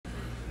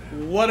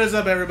What is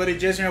up, everybody?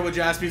 Jason here with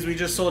Jaspys. We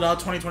just sold out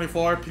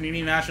 2024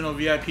 Panini National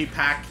VIP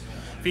pack.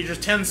 Features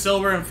 10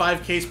 silver and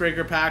 5 case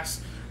breaker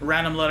packs.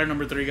 Random letter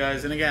number 3,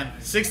 guys. And again,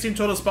 16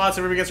 total spots.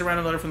 Everybody gets a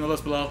random letter from the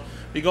list below.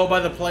 We go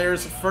by the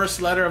player's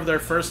first letter of their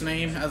first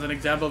name. As an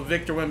example,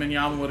 Victor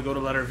Wembanyama would go to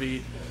letter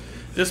V.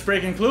 This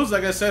break includes,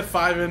 like I said,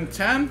 5 and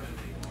 10.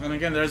 And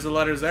again, there's the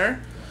letters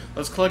there.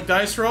 Let's click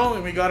dice roll,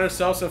 and we got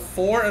ourselves a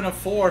 4 and a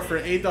 4 for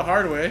 8 the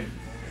hard way.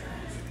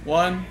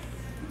 1,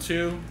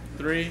 2,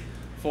 3,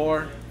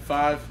 4,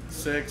 5,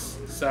 6,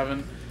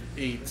 7,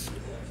 8.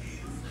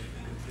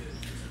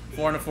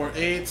 4 and a 4,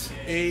 8,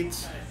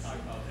 8.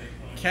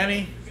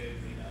 Kenny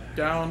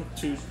down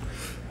to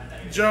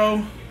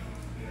Joe.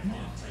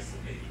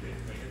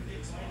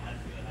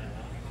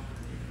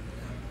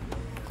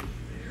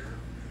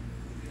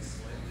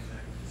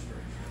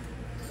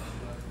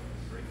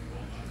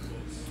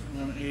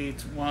 And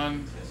 8,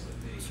 1,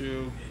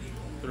 2,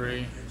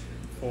 3,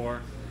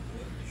 4,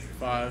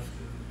 5,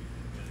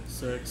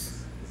 6,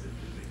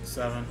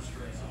 7,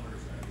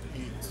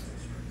 8.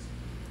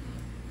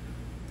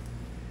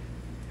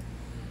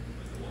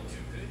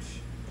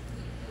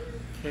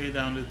 K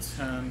down to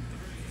 10.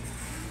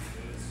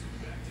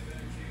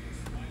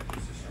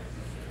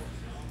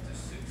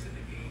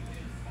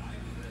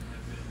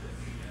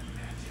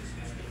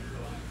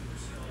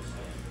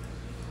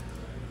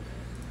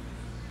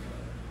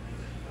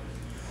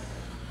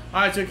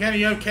 Alright, so Kenny,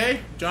 you have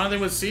K,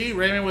 Jonathan with C,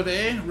 Raymond with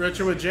A,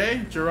 Richard with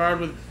J, Gerard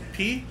with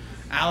P,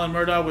 Alan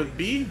Murdoch with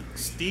B,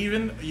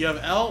 Steven, you have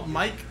L,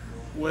 Mike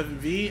with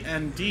V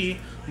and D,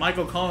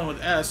 Michael Cullen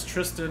with S,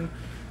 Tristan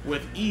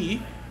with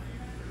E,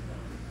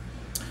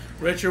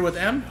 Richard with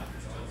M,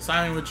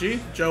 Simon with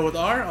G, Joe with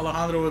R,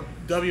 Alejandro with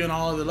W and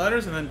all of the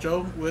letters, and then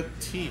Joe with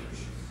T.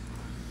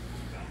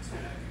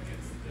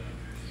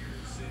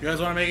 If you guys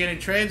want to make any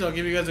trades, I'll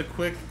give you guys a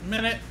quick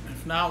minute.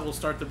 If not, we'll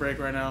start the break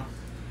right now.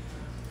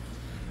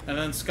 And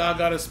then Scott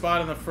got a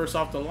spot in the first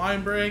off the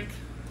line break.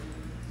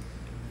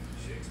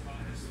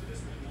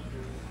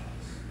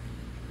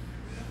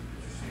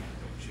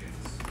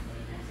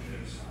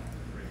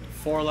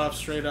 Four left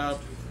straight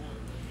up.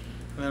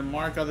 And then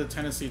Mark got the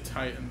Tennessee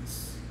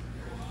Titans.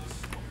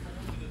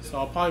 So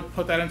I'll probably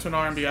put that into an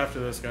R&B after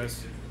this,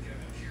 guys.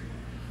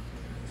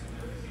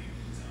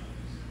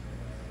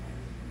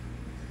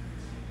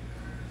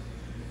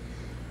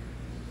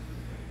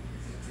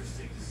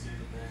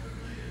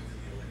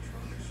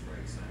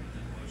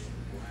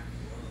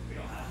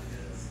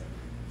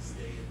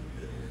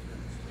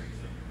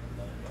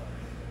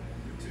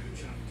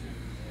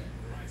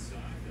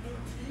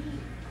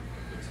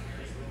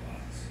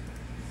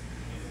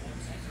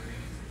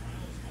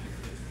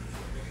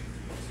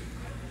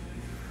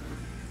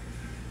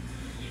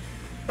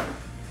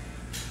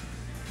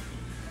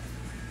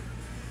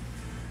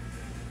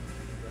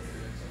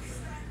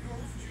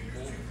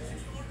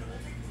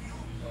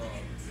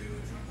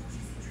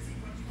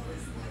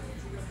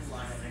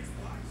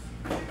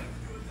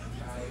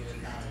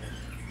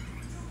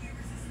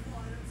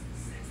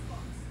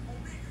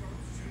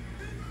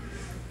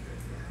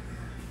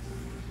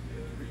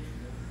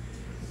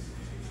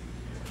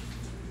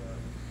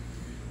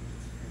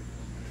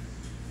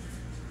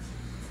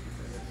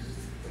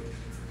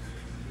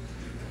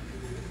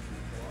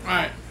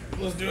 Alright,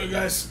 let's do it,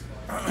 guys.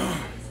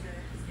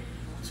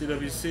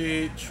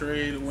 CWC,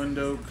 trade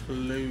window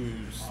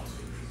closed.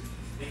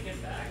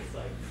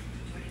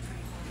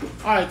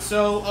 Alright,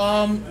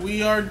 so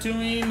we are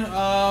doing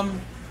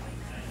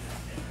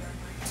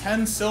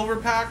 10 silver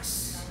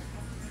packs.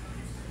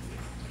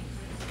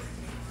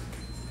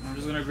 I'm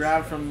just gonna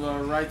grab from the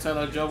right side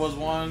like Joe was.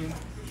 1,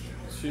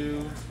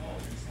 2,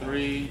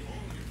 3,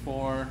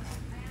 4,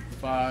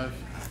 5,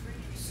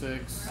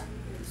 6,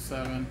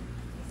 7,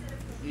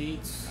 8,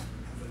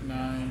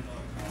 9,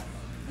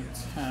 and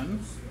 10.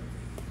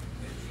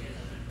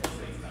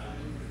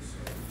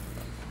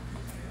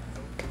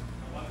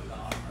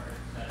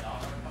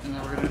 And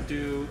then we're going to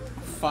do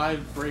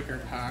 5 breaker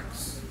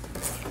packs.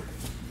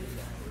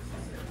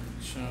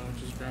 So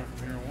just grab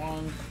from here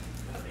 1,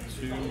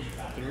 2,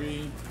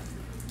 3,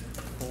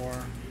 4,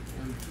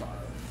 and 5.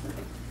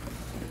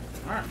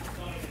 Alright.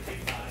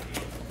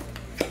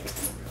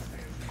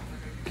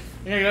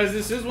 Yeah, guys,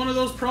 this is one of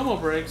those promo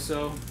breaks,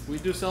 so we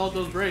do sell out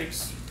those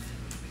breaks.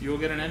 You will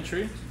get an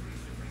entry.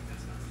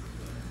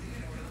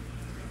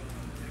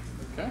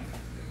 Okay.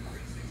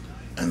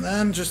 And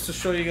then, just to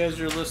show you guys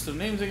your list of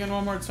names again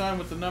one more time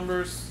with the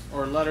numbers,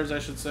 or letters, I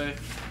should say.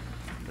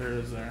 There it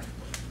is there.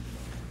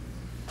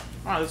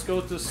 Alright, let's go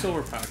with the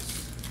silver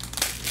packs.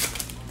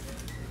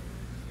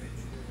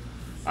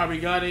 Alright, we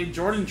got a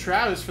Jordan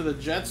Travis for the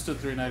Jets to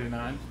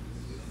 399.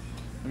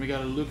 And we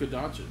got a Luka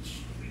Doncic,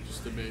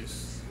 just the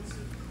base.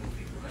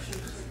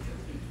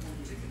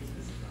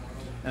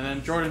 And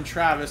then Jordan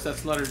Travis,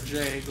 that's letter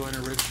J, going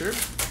to Richard.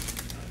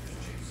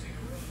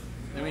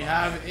 Then we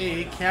have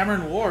a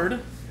Cameron Ward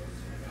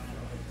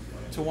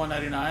to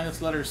 199.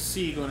 That's letter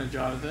C, going to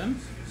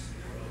Jonathan.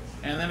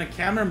 And then a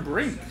Cameron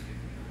Brink.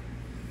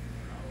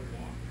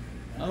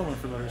 Another one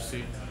for letter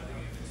C.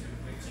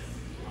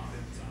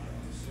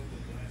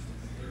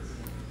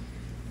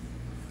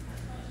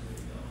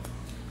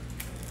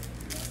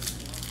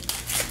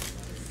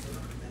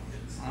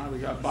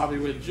 We got Bobby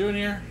Witt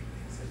Jr.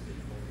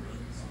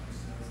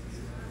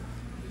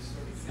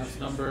 That's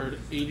numbered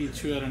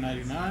 82 out of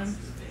 99.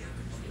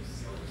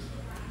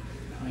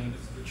 And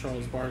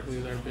Charles Barkley,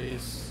 their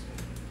base.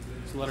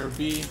 So letter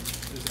B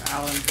is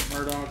Alan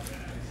Murdoch.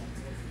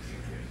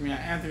 We got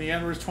Anthony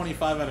Edwards,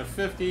 25 out of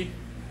 50.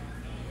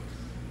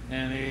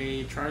 And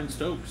a Trident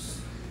Stokes.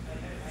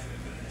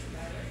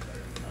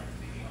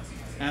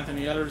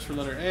 Anthony Edwards for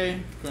letter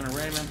A, going to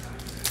Raymond.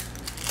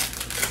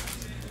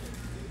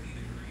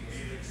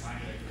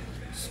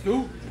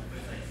 Scoop.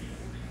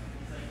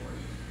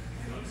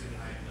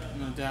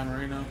 And then Dan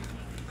Marino.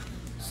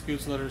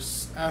 Scoop's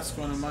letters S,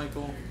 going to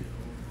Michael.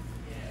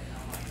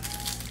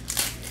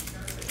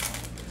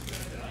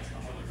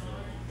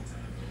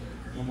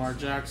 Lamar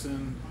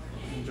Jackson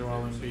and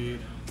Joel Embiid.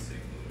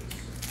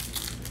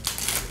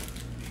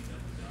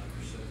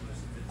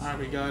 Alright,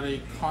 we got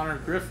a Connor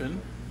Griffin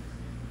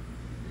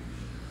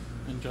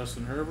and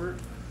Justin Herbert.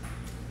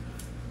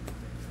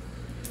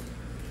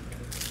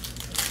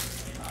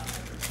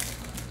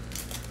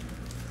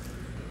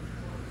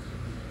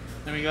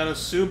 Then we got a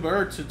Sue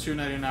Bird to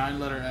 299,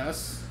 letter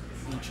S,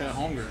 and Chet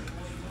Holmgren.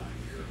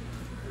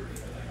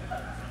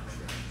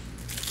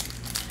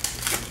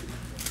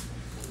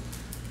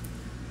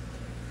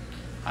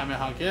 Jaime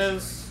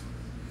Jaquez.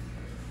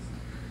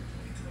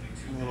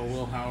 And little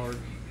Will Howard.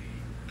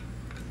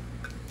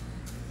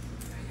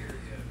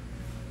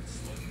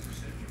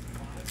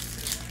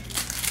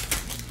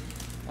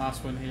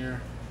 Last one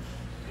here.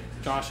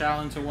 Josh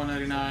Allen to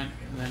 199,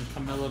 and then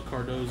Camila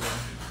Cardozo.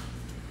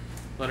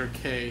 Letter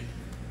K.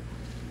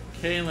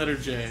 K and letter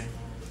J.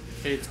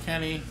 K is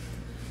Kenny.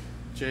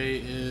 J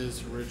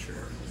is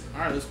Richard.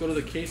 Alright, let's go to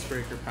the case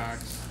breaker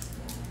packs.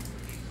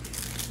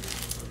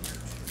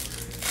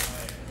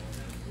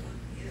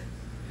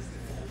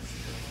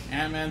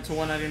 Ant-Man to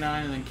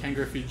 199, and then Ken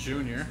Griffey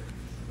Jr.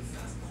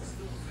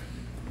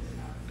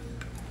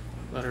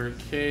 Letter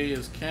K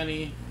is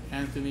Kenny.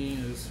 Anthony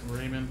is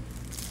Raymond.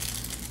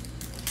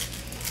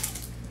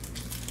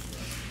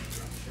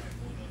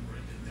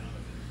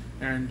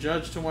 Aaron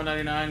Judge to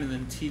 199, and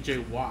then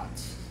TJ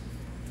Watts.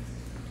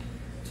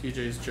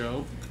 TJ's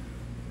Joe.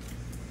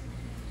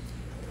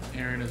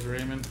 Aaron is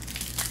Raymond.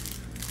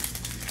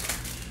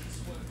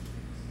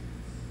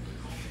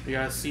 We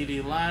got CD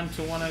Lamb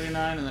to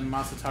 199, and then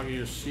Masataka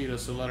Yoshida,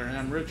 so letter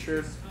M,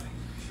 Richard.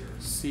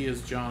 C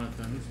is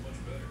Jonathan.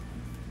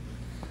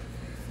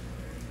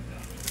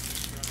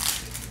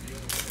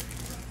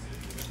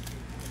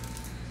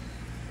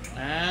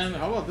 And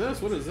how about this?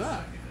 What is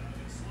that?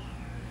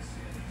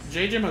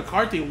 JJ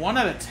McCarthy, 1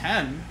 out of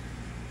 10.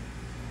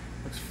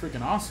 Looks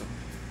freaking awesome.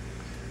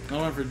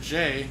 Another one for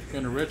Jay,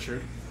 going to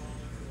Richard.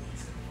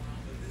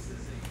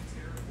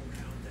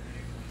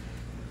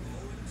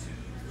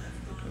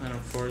 And then,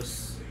 of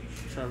course,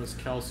 Travis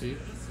Kelce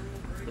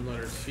for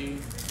letter C.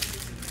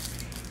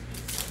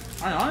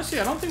 Honestly,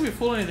 I don't think we've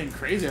pulled anything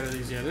crazy out of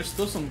these yet. There's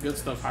still some good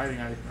stuff hiding,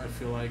 I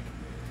feel like.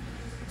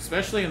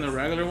 Especially in the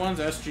regular ones.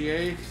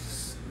 SGA,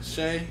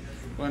 Shea,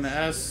 going to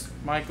S,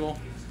 Michael.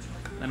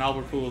 And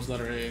Albert Pujols,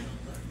 letter A.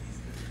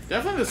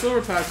 Definitely the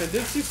silver packs. I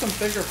did see some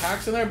thicker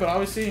packs in there, but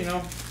obviously, you know,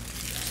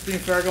 just being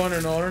fair going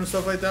in order and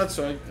stuff like that,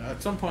 so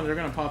at some point they're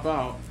going to pop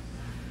out.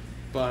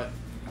 But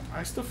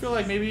I still feel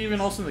like maybe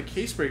even also in the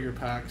case breaker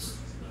packs.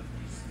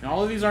 And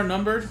all of these are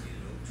numbered.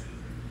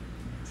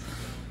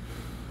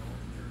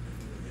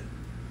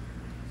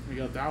 We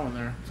got that one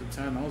there. It's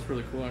a 10. That was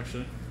really cool,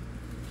 actually.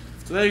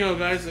 So there you go,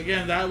 guys.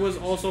 Again, that was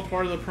also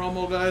part of the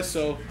promo, guys,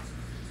 so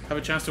have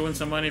a chance to win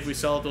some money if we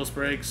sell at those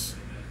breaks.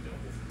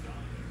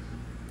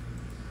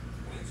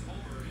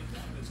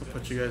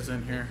 Put you guys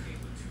in here,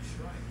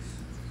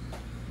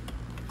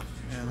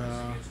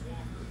 and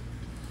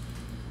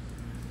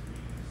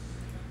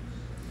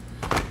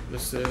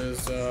this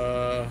is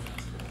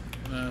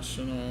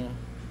National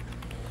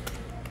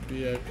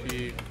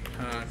VIP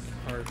Pack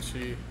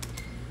RT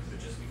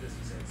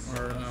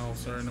RL,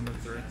 sorry, number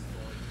 3.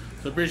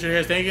 So appreciate it,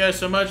 guys. Thank you guys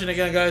so much. And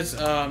again, guys,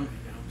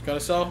 gotta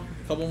sell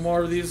a couple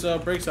more of these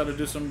breaks out to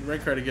do some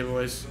great credit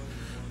giveaways.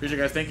 Appreciate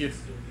it, guys. Thank you.